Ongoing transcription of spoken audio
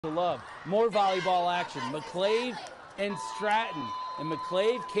to love. More volleyball action. McClave and Stratton. And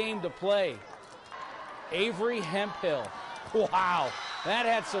McClave came to play. Avery Hemphill. Wow, that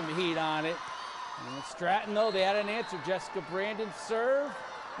had some heat on it. And Stratton, though, they had an answer. Jessica Brandon's serve.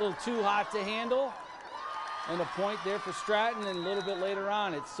 A little too hot to handle. And a point there for Stratton. And a little bit later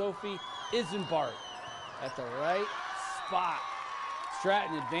on, it's Sophie Isenbart at the right spot.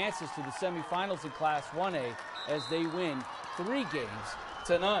 Stratton advances to the semifinals in Class 1A as they win 3 games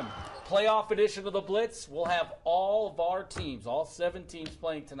to none. Playoff edition of the Blitz. We'll have all of our teams, all 7 teams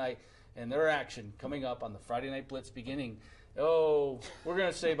playing tonight, and their action coming up on the Friday Night Blitz beginning. Oh, we're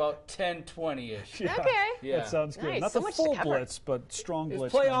going to say about 10:20-ish. Yeah. Okay. Yeah. That sounds good. Nice. Not So the much to full cover. blitz, but strong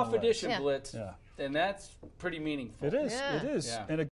blitz. It's playoff nonetheless. edition Yeah. Blitz, Yeah. and that's pretty meaningful. It is. Yeah. It is. Yeah. And